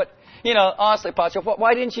daily. Honestly, Pancho,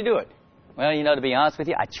 why didn't you do it? Well, to be honest with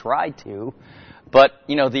you, I tried to, but,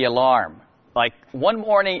 the alarm. Like, one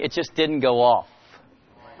morning, it just didn't go off.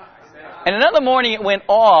 And another morning it went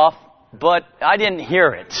off, but I didn't hear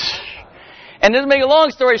it. And to make a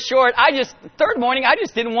long story short, third morning, I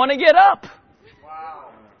just didn't want to get up.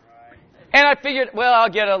 Wow. And I figured, I'll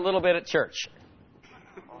get a little bit at church.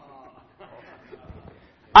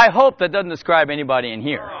 I hope that doesn't describe anybody in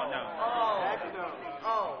here.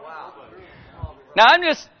 Now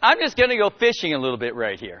I'm just going to go fishing a little bit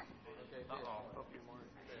right here.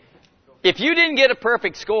 If you didn't get a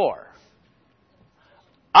perfect score,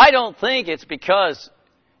 I don't think it's because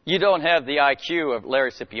you don't have the IQ of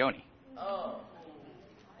Larry Scipione. Oh.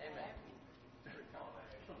 Amen.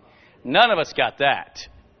 None of us got that.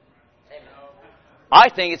 Amen. I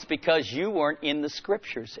think it's because you weren't in the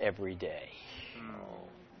Scriptures every day.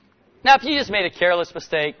 Now, if you just made a careless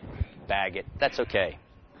mistake, bag it. That's okay.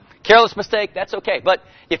 Careless mistake, that's okay. But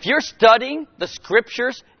if you're studying the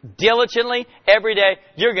Scriptures diligently every day,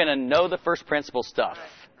 you're going to know the first principle stuff.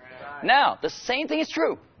 Now, the same thing is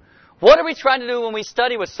true. What are we trying to do when we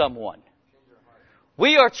study with someone?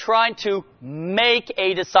 We are trying to make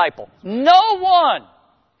a disciple. No one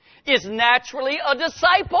is naturally a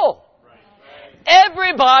disciple.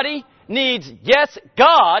 Everybody needs, yes,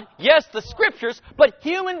 God, yes, the Scriptures, but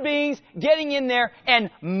human beings getting in there and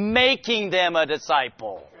making them a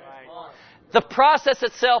disciple. The process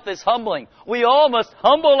itself is humbling. We all must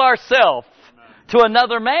humble ourselves to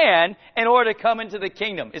another man in order to come into the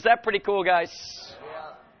kingdom. Is that pretty cool, guys?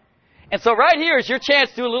 And so right here is your chance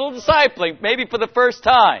to do a little discipling, maybe for the first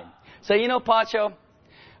time. Say, you know, Pancho,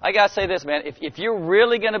 I got to say this, man. If you're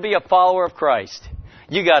really going to be a follower of Christ,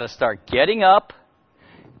 you got to start getting up,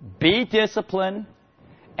 be disciplined,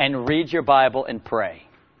 and read your Bible and pray.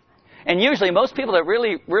 And usually most people that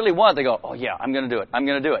really, really want, they go, oh yeah, I'm going to do it. I'm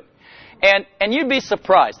going to do it. And you'd be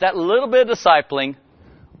surprised. That little bit of discipling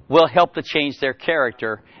will help to change their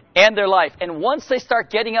character and their life. And once they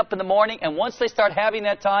start getting up in the morning, and once they start having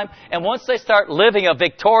that time, and once they start living a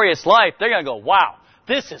victorious life, they're going to go, wow,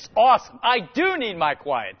 this is awesome. I do need my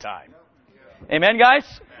quiet time. Amen, guys?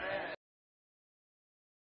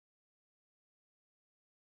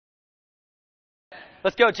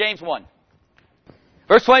 Let's go, James 1.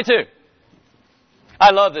 Verse 22.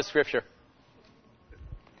 I love this scripture.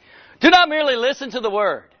 Do not merely listen to the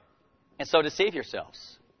word, and so deceive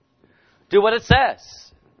yourselves. Do what it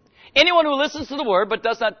says. Anyone who listens to the word but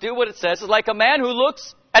does not do what it says is like a man who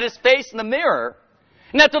looks at his face in the mirror,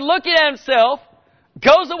 and after looking at himself,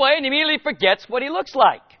 goes away and immediately forgets what he looks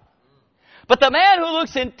like. But the man who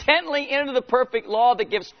looks intently into the perfect law that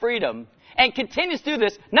gives freedom and continues to do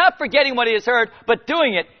this, not forgetting what he has heard, but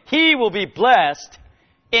doing it, he will be blessed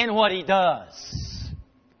in what he does.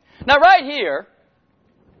 Now right here,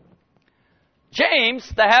 James,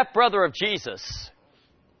 the half-brother of Jesus,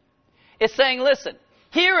 is saying, listen,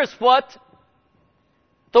 here is what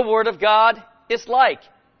the Word of God is like.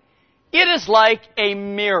 It is like a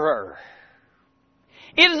mirror.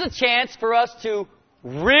 It is a chance for us to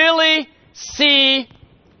really see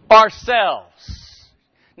ourselves.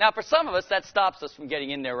 Now, for some of us, that stops us from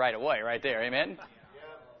getting in there right away, right there. Amen?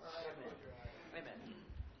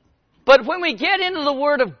 But when we get into the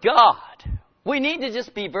Word of God, we need to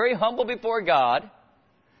just be very humble before God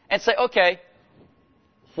and say, okay,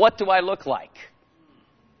 what do I look like?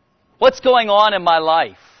 What's going on in my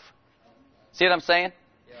life? See what I'm saying?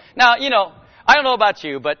 Yeah. Now, I don't know about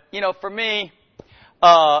you, but, for me,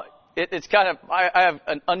 it's kind of, I have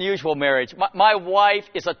an unusual marriage. My wife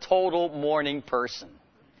is a total morning person.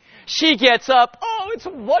 She gets up, oh, it's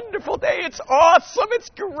a wonderful day, it's awesome, it's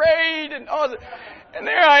great, and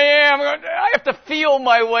there I am. I have to feel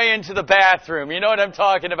my way into the bathroom. You know what I'm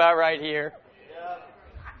talking about right here?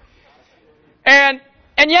 Yeah.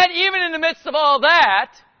 And yet, even in the midst of all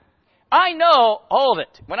that, I know, hold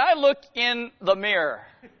it, when I look in the mirror,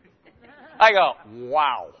 I go,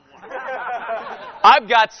 wow. I've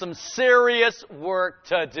got some serious work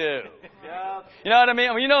to do. You know what I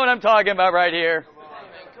mean? You know what I'm talking about right here?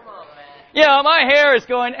 My hair is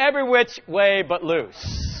going every which way but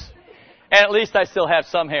loose. And at least I still have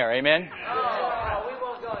some hair, amen? Oh, we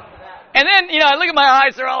won't go into that. And then, I look at my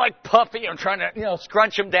eyes, they're all like puffy. I'm trying to,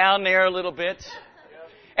 scrunch them down there a little bit.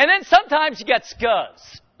 And then sometimes you get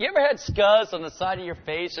scuzz. You ever had scuzz on the side of your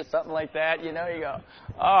face or something like that? You go,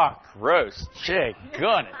 oh, gross. Gee,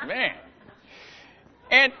 gun it, man.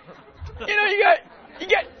 And, you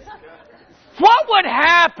get, what would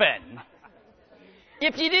happen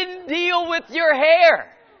if you didn't deal with your hair?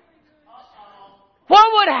 What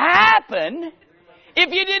would happen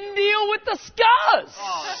if you didn't deal with the scuzz?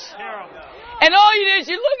 And all you do is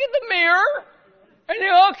you look at the mirror and you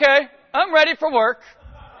go, okay, I'm ready for work.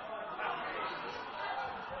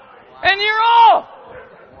 And you're off.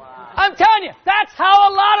 I'm telling you, that's how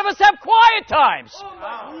a lot of us have quiet times.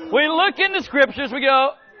 We look in the scriptures, we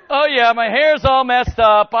go, oh yeah, my hair's all messed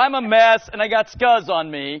up, I'm a mess, and I got scuzz on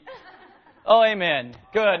me. Oh, amen.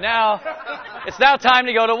 Good. Now, it's now time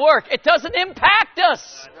to go to work. It doesn't impact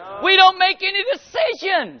us. We don't make any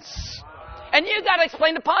decisions. And you got to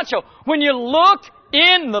explain to Pancho, when you look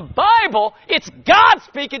in the Bible, it's God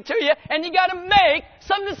speaking to you, and you got to make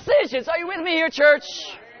some decisions. Are you with me here, church?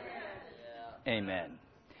 Amen.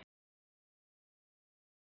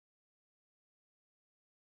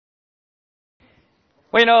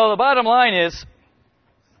 Well, the bottom line is,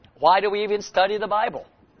 why do we even study the Bible?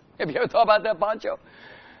 Have you ever thought about that, Pancho?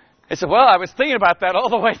 I said, well, I was thinking about that all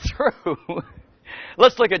the way through.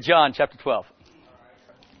 Let's look at John chapter 12.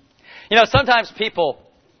 You know, sometimes people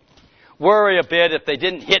worry a bit if they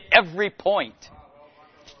didn't hit every point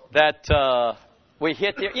that we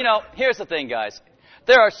hit there. You know, here's the thing, guys.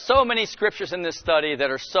 There are so many scriptures in this study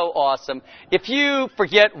that are so awesome. If you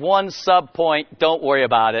forget one sub-point, don't worry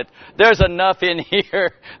about it. There's enough in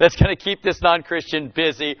here that's going to keep this non-Christian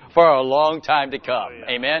busy for a long time to come.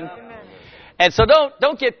 Amen? And so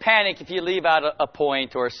don't get panicked if you leave out a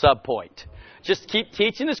point or a sub-point. Just keep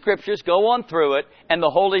teaching the scriptures, go on through it, and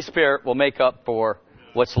the Holy Spirit will make up for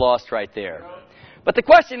what's lost right there. But the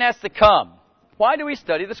question has to come, why do we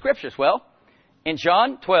study the scriptures? Well, in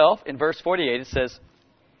John 12, in verse 48, it says,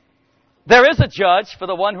 "There is a judge for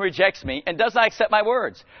the one who rejects me and does not accept my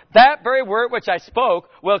words. That very word which I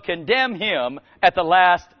spoke will condemn him at the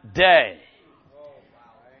last day."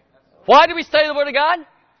 Why do we study the Word of God?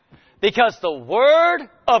 Because the Word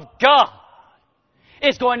of God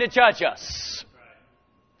is going to judge us.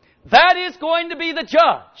 That is going to be the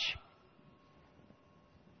judge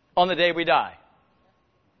on the day we die.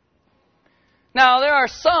 Now, there are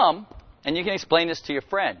some, and you can explain this to your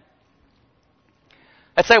friend,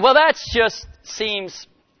 I'd say, well, that just seems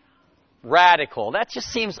radical. That just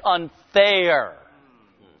seems unfair.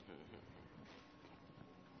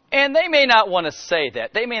 And they may not want to say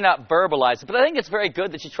that. They may not verbalize it. But I think it's very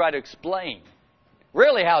good that you try to explain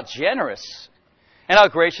really how generous and how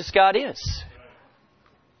gracious God is.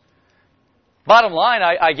 Bottom line,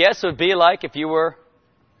 I guess, it would be like if you were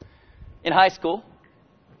in high school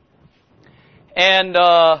and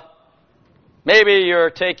maybe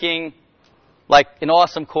you're taking like an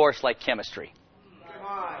awesome course like chemistry.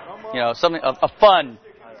 You know, something a fun,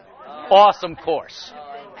 awesome course.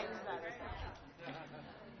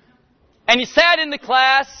 And you sat in the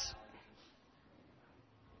class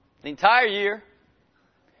the entire year.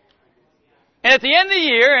 And at the end of the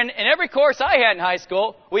year, and in every course I had in high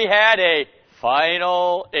school, we had a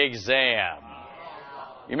final exam.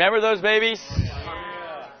 You remember those babies?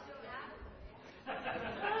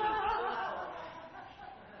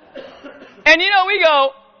 And you know,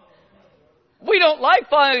 we don't like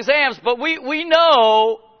final exams, but we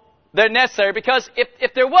know they're necessary because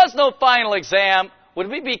if there was no final exam, would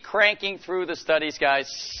we be cranking through the studies, guys?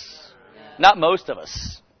 Not most of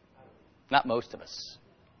us. Not most of us.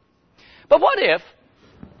 But what if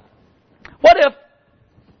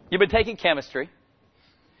you've been taking chemistry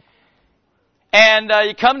and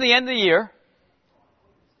you come to the end of the year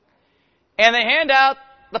and they hand out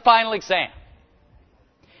the final exam.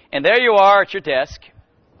 And there you are at your desk,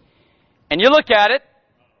 and you look at it,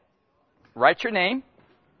 write your name,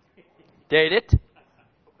 date it,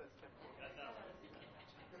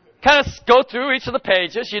 kind of go through each of the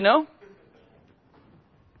pages, you know,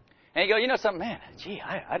 and you go, you know something, man, gee,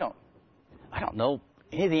 I don't know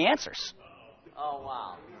any of the answers. Oh,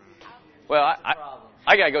 wow. Well,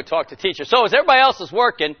 I got to go talk to teacher. So as everybody else is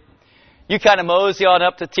working, you kind of mosey on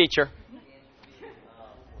up to teacher.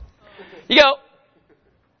 You go,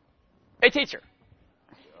 "Hey, teacher,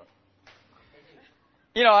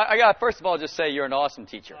 you know, I got to first of all just say you're an awesome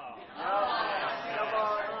teacher."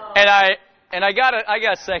 And I got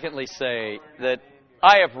to secondly say that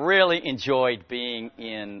I have really enjoyed being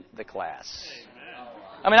in the class.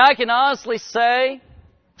 I mean, I can honestly say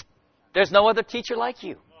there's no other teacher like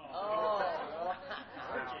you.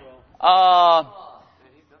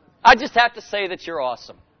 I just have to say that you're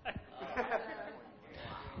awesome.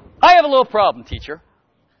 I have a little problem, teacher.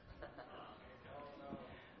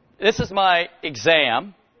 This is my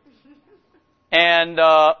exam, and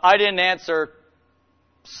I didn't answer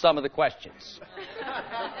some of the questions.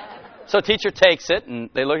 So teacher takes it, and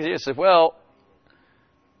they look at you and say, "Well,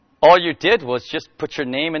 all you did was just put your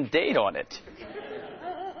name and date on it."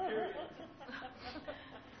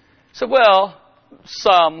 So, well,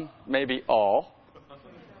 some, maybe all.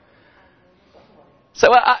 So,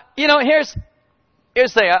 you know, here's the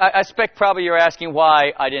thing. I expect probably you're asking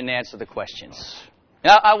why I didn't answer the questions.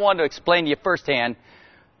 Now, I want to explain to you firsthand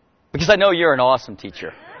because I know you're an awesome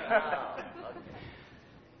teacher.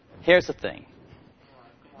 Here's the thing.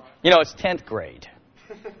 You know, it's 10th grade.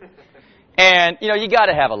 And, you know, you got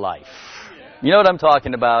to have a life. You know what I'm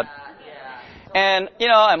talking about? And, you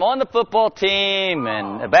know, I'm on the football team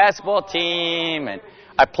and the basketball team and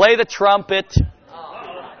I play the trumpet.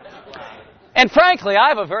 And frankly, I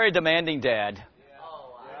have a very demanding dad.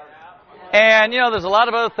 And, you know, there's a lot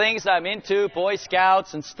of other things I'm into, Boy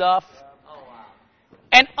Scouts and stuff.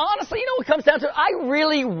 And honestly, you know what it comes down to? I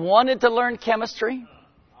really wanted to learn chemistry.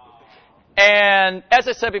 And as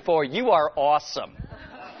I said before, you are awesome.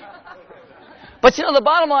 But, you know, the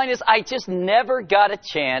bottom line is I just never got a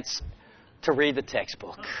chance to read the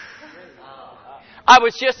textbook. I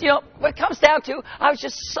was just, what it comes down to, I was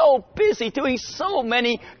just so busy doing so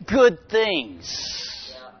many good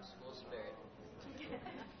things. Yeah, school spirit.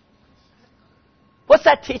 What's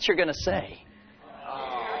that teacher going to say?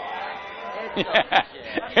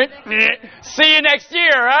 See you next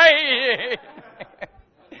year, right?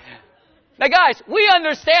 Now, guys, we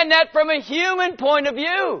understand that from a human point of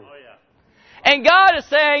view. And God is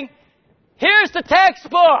saying, here's the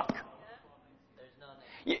textbook.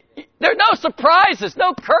 There are no surprises,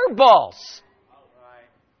 no curveballs.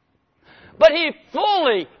 But He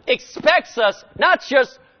fully expects us not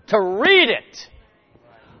just to read it,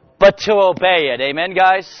 but to obey it. Amen,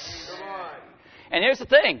 guys? And here's the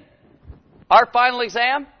thing. Our final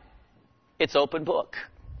exam, it's open book.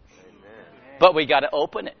 But we got to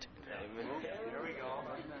open it.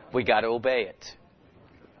 We got to obey it.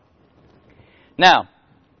 Now,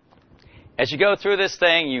 as you go through this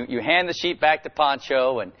thing, you hand the sheet back to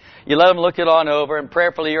Pancho, and you let him look it on over, and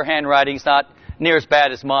prayerfully your handwriting's not near as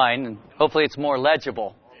bad as mine, and hopefully it's more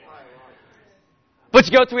legible. But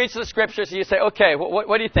you go through each of the scriptures, and you say, okay,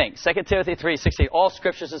 what do you think? 2 Timothy 3:16, all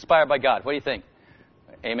scriptures inspired by God. What do you think?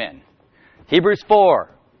 Amen. Hebrews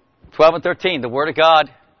 4:12 and 13, the Word of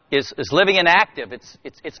God is living and active.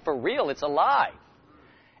 It's for real. It's alive.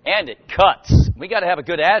 And it cuts. We got to have a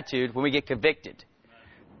good attitude when we get convicted.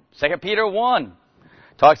 2 Peter 1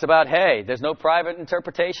 talks about, hey, there's no private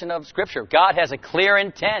interpretation of Scripture. God has a clear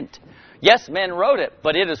intent. Yes, men wrote it,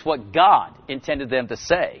 but it is what God intended them to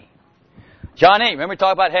say. John 8, remember we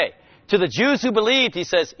talked about, hey, to the Jews who believed, He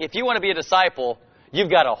says, if you want to be a disciple, you've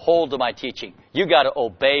got to hold to my teaching. You've got to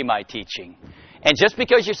obey my teaching. And just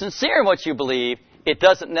because you're sincere in what you believe, it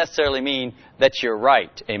doesn't necessarily mean that you're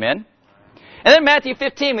right. Amen? And then Matthew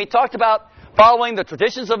 15, we talked about following the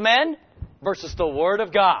traditions of men versus the Word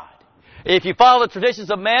of God. If you follow the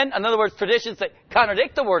traditions of men, in other words, traditions that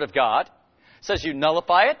contradict the Word of God, it says you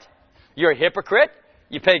nullify it, you're a hypocrite,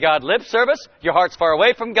 you pay God lip service, your heart's far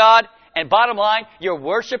away from God, and bottom line, your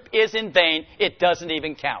worship is in vain. It doesn't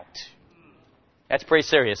even count. That's pretty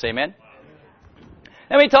serious, amen?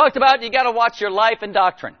 And we talked about you got to watch your life and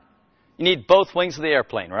doctrine. You need both wings of the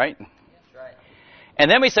airplane, right? That's right.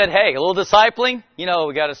 And then we said, hey, a little discipling. We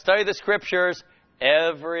got to study the Scriptures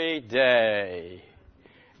every day.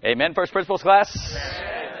 Amen, First Principles class?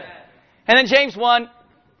 Amen. And then James 1,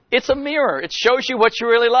 it's a mirror. It shows you what you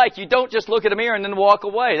really like. You don't just look at a mirror and then walk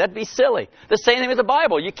away. That'd be silly. The same thing with the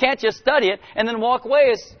Bible. You can't just study it and then walk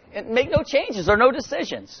away and make no changes or no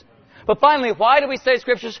decisions. But finally, why do we study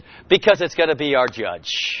Scriptures? Because it's going to be our judge.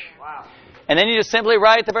 Wow. And then you just simply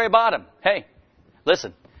write at the very bottom, hey,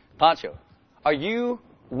 listen, Pancho, are you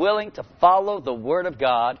willing to follow the Word of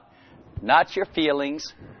God, not your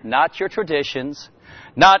feelings, not your traditions,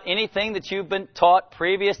 not anything that you've been taught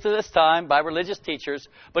previous to this time by religious teachers,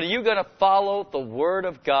 but are you going to follow the Word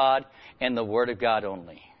of God and the Word of God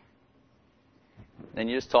only? Then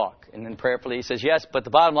you just talk. And then prayerfully he says, yes, but the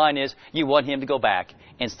bottom line is you want him to go back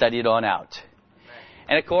and study it on out.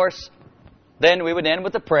 And of course, then we would end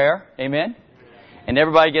with a prayer. Amen? And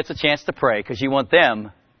everybody gets a chance to pray because you want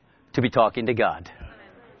them to be talking to God.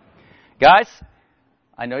 Guys,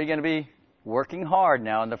 I know you're going to be working hard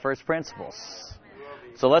now in the first principles.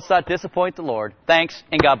 So let's not disappoint the Lord. Thanks,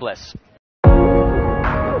 and God bless.